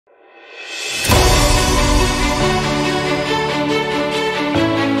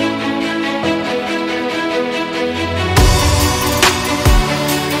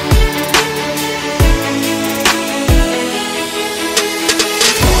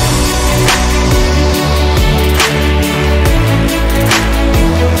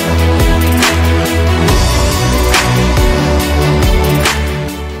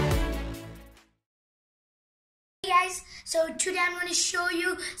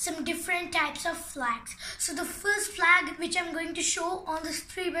some different types of flags. So the first flag which I'm going to show on this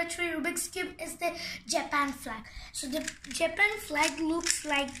 3x3 Rubik's Cube is the Japan flag. So the Japan flag looks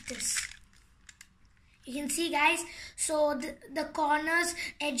like this. You can see, guys, so the corners,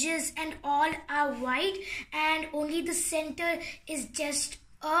 edges and all are white and only the center is just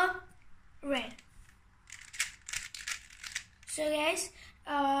a red. So guys,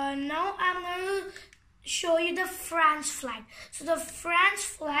 now I'm going to show you the France flag. So the France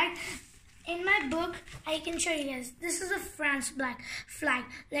flag, in my book I can show you guys. This is a France flag.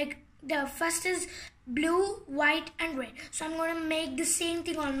 Like the first is blue, white and red. So I'm going to make the same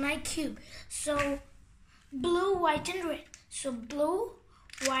thing on my cube. So blue, white and red. So blue,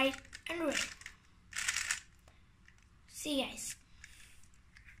 white and red. See guys,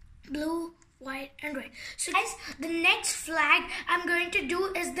 blue, white and red. So guys, the next flag I'm going to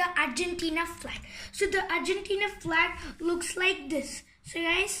do is the Argentina flag. So the Argentina flag looks like this. So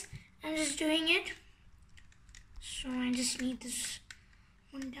guys, I'm just doing it. So I just need this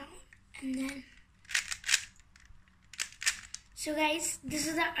one down and then. So guys, this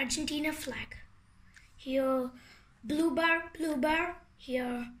is the Argentina flag. Here blue bar,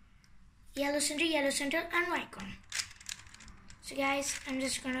 here yellow center and white corner. So guys, I'm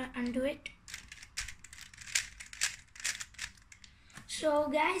just gonna undo it. So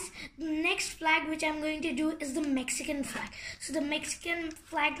guys, the next flag which I'm going to do is the Mexican flag. So the Mexican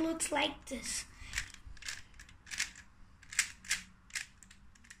flag looks like this.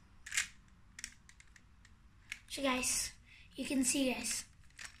 So guys, you can see guys,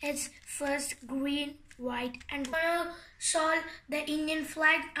 it's first green, white and I'm gonna solve the Indian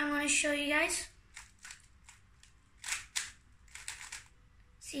flag. I'm gonna show you guys.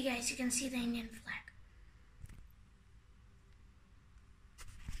 See guys, you can see the Indian flag.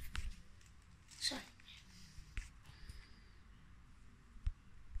 Sorry.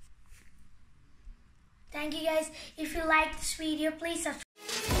 Thank you guys. If you like this video, please subscribe.